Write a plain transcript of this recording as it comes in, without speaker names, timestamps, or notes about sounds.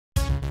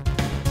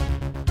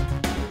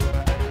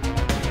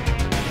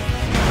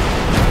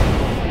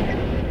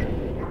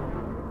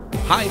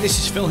Hi, this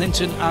is Phil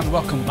Hinton and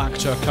welcome back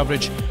to our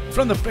coverage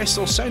from the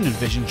Bristol Sound and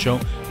Vision Show,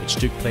 which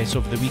took place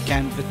over the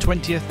weekend, the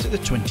 20th to the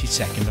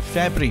 22nd of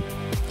February.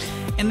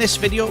 In this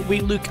video,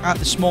 we look at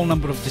the small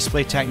number of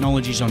display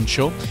technologies on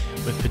show,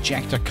 with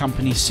projector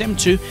company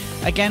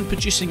Sim2 again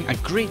producing a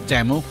great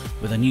demo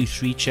with a new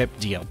 3-chip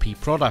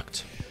DLP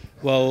product.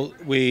 Well,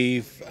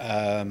 we've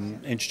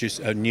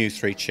introduced a new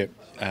 3-chip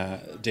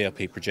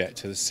DLP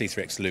projector, the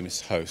C3X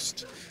Lumis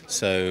Host.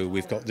 So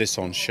we've got this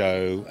on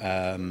show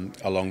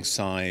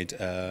alongside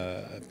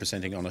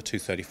presenting on a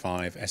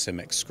 235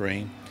 SMX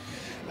screen.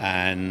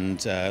 And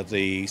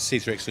the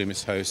C3X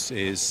Lumis Host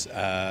is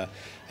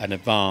an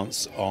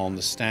advance on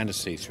the standard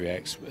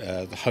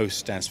C3X. The host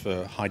stands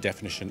for High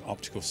Definition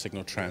Optical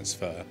Signal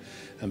Transfer,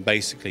 and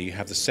basically you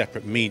have the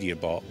separate media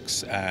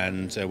box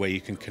and where you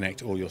can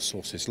connect all your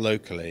sources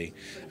locally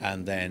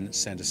and then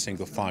send a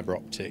single fiber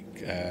optic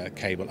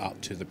cable up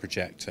to the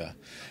projector.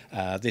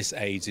 This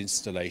aids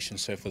installation,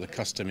 so for the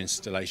custom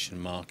installation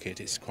market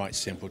it's quite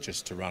simple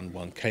just to run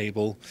one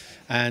cable,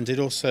 and it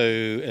also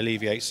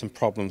alleviates some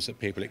problems that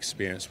people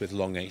experience with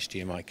long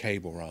HDMI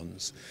cable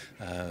runs,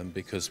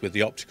 because with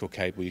the optical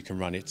cable you can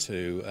run it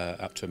to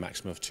up to a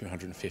maximum of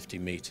 250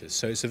 meters.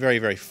 So it's a very,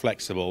 very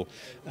flexible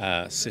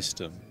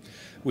system.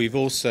 We've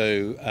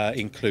also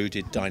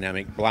included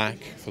dynamic black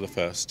for the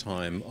first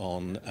time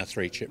on a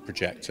 3-chip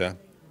projector.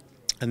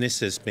 And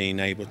this has been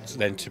able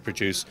to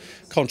produce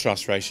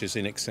contrast ratios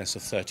in excess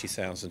of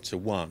 30,000 to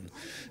 1.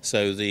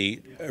 So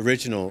the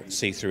original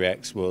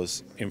C3X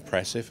was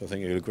impressive, I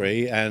think you'll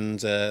agree, and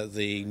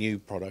the new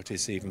product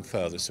is even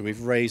further. So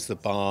we've raised the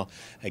bar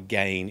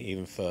again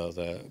even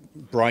further.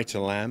 Brighter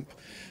lamp,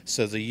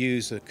 so the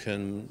user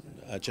can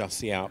adjust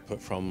the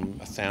output from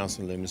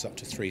 1,000 lumens up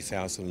to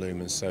 3,000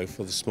 lumens, so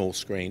for the small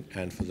screen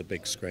and for the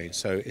big screen.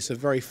 So it's a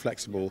very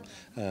flexible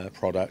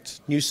product.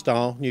 New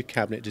style, new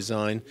cabinet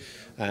design,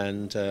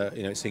 and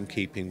it's in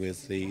keeping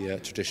with the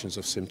traditions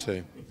of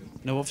Sim2.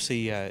 Now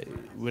obviously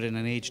we're in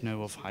an age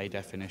now of high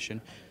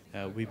definition.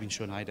 We've been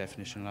showing high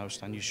definition on our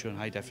stand, you're showing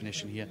high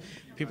definition here.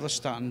 People are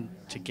starting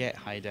to get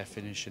high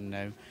definition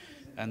now,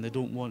 and they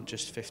don't want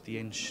just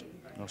 50-inch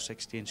or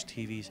 60-inch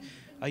TVs.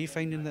 Are you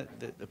finding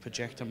that the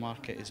projector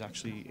market is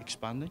actually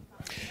expanding?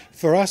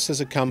 For us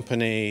as a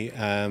company,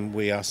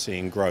 we are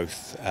seeing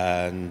growth,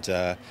 and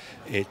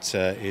it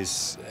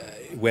is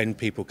when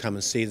people come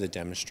and see the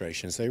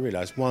demonstrations, they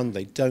realise, one,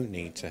 they don't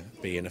need to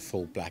be in a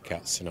full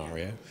blackout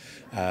scenario.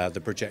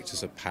 The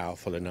projectors are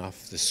powerful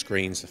enough, the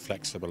screens are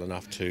flexible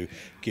enough to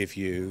give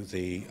you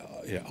the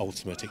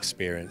ultimate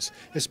experience,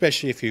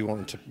 especially if you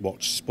want to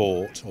watch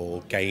sport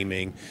or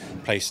gaming,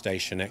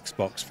 PlayStation,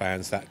 Xbox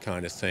fans, that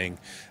kind of thing.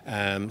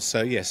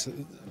 So yes,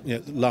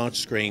 large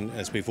screen,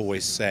 as we've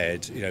always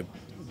said,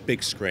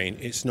 big screen,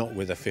 it's not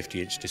with a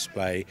 50-inch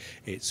display,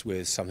 it's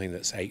with something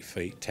that's 8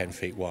 feet, 10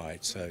 feet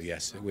wide. So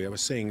yes, we are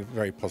seeing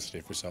very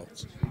positive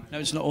results. Now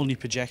it's not only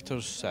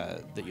projectors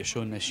that you're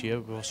showing this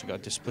year, we've also got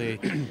a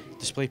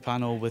display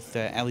panel with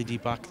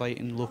LED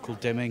backlighting, local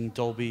dimming,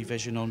 Dolby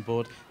Vision on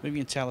board. Maybe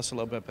you can tell us a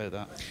little bit about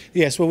that.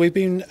 Yes, well, we've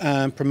been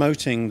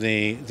promoting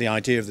the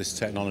idea of this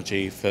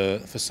technology for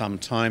some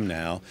time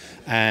now,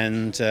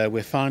 and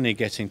we're finally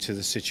getting to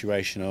the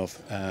situation of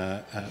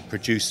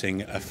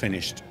producing a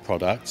finished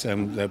product.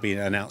 There'll be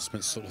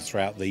announcements sort of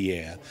throughout the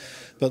year.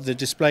 But the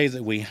display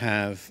that we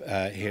have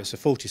here is a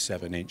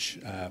 47-inch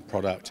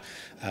product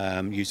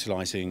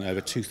utilising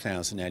over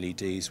 2,000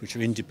 LEDs, which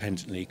are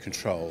independently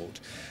controlled.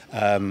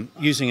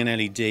 Using an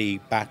LED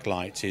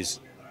backlight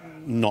is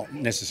not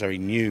necessarily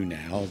new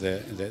now,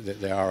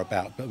 they are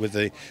about, but with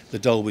the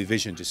Dolby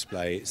Vision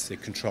display, it's the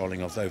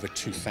controlling of over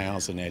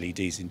 2,000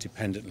 LEDs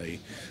independently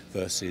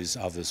versus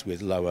others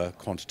with lower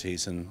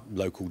quantities and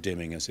local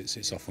dimming, as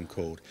it's often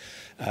called.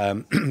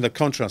 The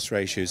contrast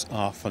ratios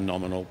are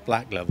phenomenal,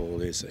 black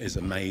level is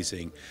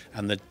amazing,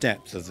 and the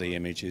depth of the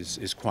image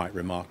is quite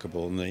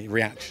remarkable, and the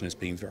reaction has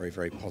been very,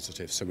 very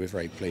positive, so we're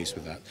very pleased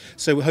with that.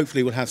 So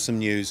hopefully we'll have some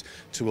news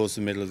towards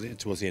the end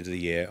of the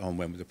year on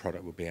when the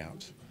product will be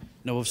out.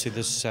 Now obviously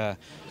there's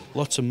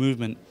lots of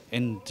movement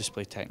in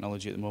display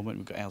technology at the moment.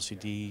 We've got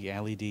LCD,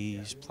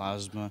 LEDs,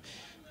 plasma,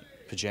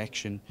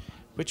 projection.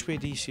 Which way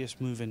do you see us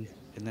moving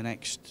in the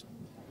next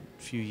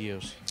few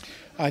years?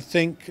 I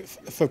think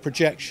for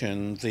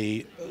projection,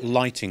 the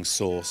lighting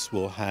source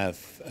will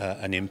have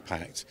an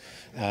impact.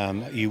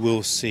 You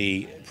will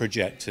see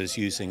projectors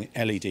using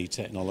LED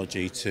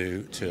technology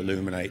to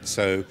illuminate,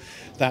 so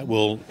that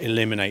will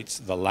eliminate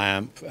the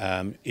lamp,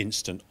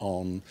 instant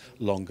on,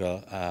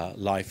 longer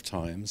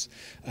lifetimes.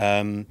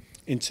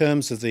 In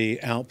terms of the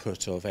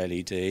output of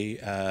LED,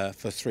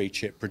 for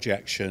 3-chip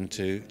projection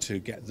to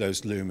get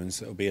those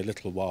lumens, it will be a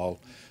little while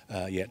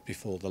yet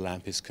before the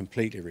lamp is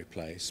completely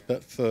replaced.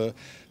 But for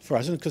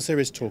us, because there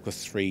is talk of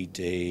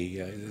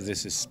 3D,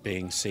 this is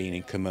being seen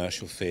in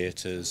commercial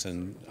theatres,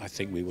 and I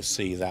think we will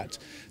see that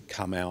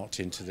come out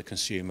into the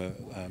consumer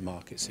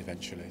markets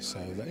eventually. So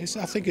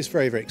I think it's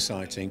very, very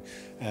exciting,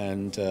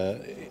 and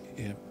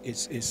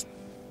it's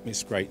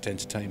it's great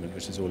entertainment,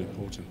 which is all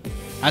important.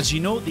 As you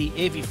know, the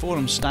AV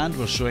Forum stand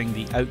was showing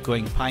the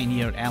outgoing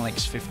Pioneer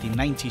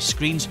LX5090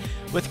 screens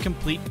with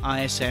complete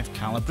ISF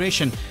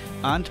calibration,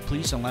 and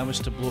please allow us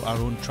to blow our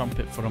own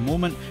trumpet for a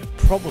moment,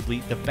 probably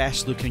the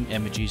best looking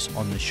images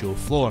on the show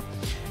floor.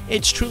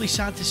 It's truly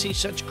sad to see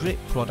such great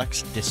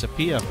products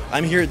disappear.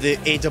 I'm here at the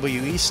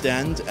AWE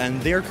stand,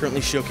 and they're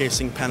currently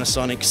showcasing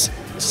Panasonic's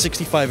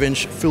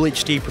 65-inch Full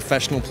HD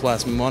professional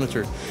plasma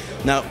monitor.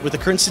 Now, with the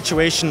current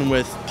situation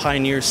with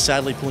Pioneer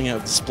sadly pulling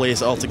out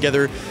displays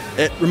altogether,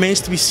 it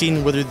remains to be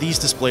seen whether these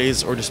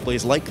displays, or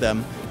displays like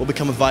them, will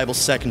become a viable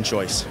second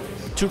choice.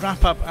 To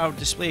wrap up our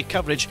display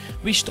coverage,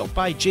 we stopped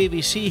by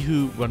JVC,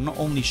 who were not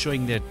only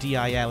showing their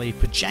DILA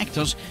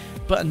projectors,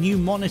 but a new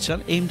monitor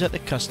aimed at the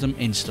custom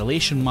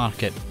installation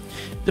market.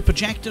 The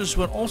projectors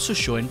were also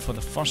shown for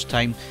the first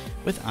time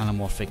with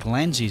anamorphic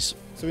lenses.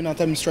 So in our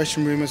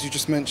demonstration room, as you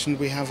just mentioned,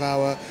 we have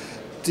our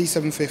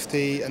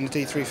D750 and the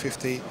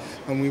D350,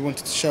 and we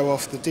wanted to show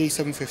off the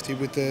D750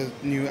 with the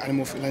new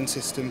anamorphic lens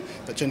system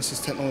that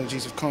Genesis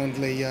Technologies have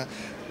kindly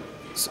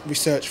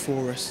researched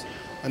for us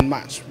and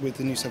matched with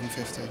the new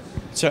 750.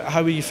 So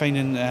how are you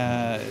finding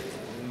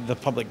the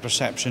public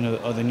perception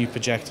of the new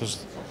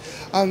projectors?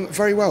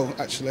 Very well,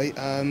 actually.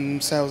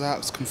 Sales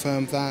apps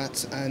confirmed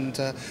that, and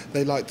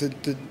they like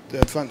the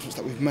advancements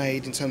that we've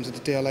made in terms of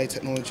the DLA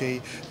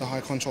technology, the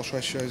high contrast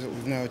ratios that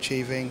we're now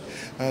achieving,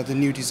 the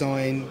new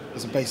design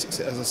as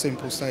a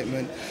simple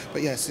statement.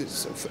 But yes,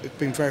 it's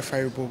been very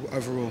favourable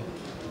overall.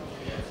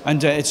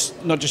 And it's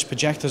not just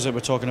projectors that we're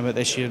talking about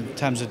this year in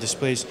terms of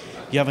displays.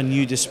 You have a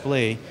new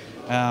display.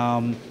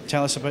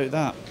 Tell us about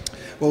that.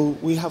 Well,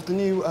 we have the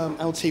new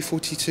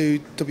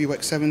LT42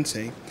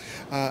 WX70,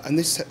 and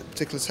this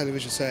particular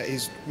television set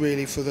is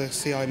really for the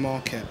CI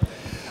market.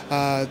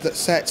 That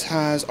set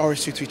has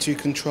RS232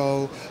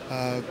 control,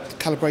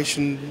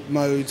 calibration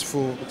modes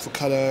for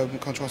colour,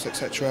 contrast,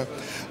 etc.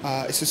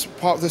 It's just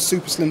part of the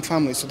Super Slim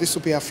family, so this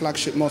will be our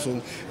flagship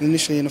model,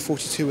 initially in a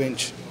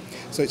 42-inch.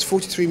 So it's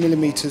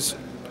 43mm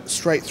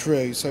straight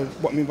through. So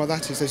what I mean by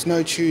that is there's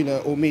no tuner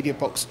or media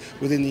box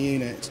within the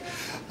unit.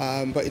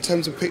 But in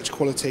terms of picture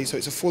quality, so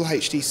it's a full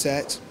HD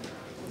set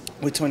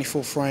with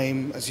 24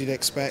 frame, as you'd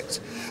expect,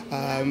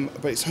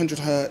 but it's 100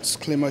 Hz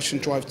clear motion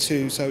drive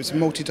 2, so it's a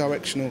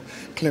multi-directional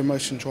clear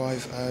motion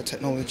drive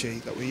technology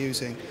that we're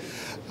using.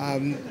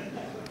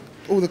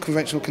 All the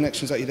conventional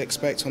connections that you'd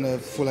expect on a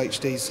full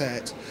HD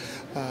set,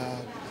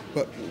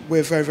 but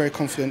we're very, very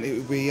confident it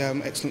will be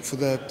excellent for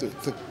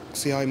the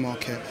CI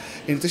market.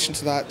 In addition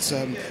to that,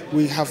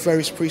 we have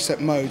various preset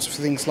modes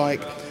for things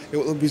like it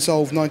will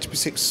resolve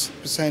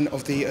 96%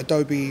 of the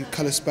Adobe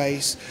color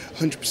space,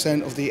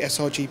 100% of the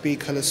sRGB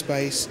color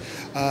space.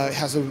 It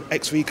has an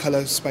XV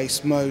color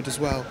space mode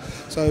as well.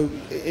 So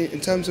in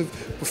terms of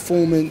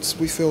performance,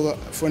 we feel that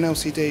for an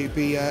LCD it would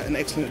be an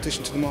excellent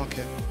addition to the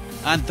market.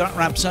 And that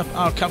wraps up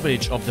our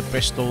coverage of the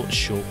Bristol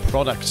show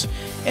products.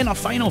 In our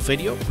final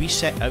video, we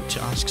set out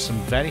to ask some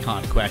very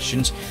hard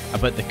questions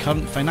about the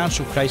current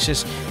financial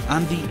crisis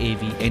and the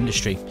AV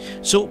industry.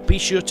 So be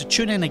sure to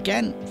tune in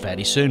again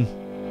very soon.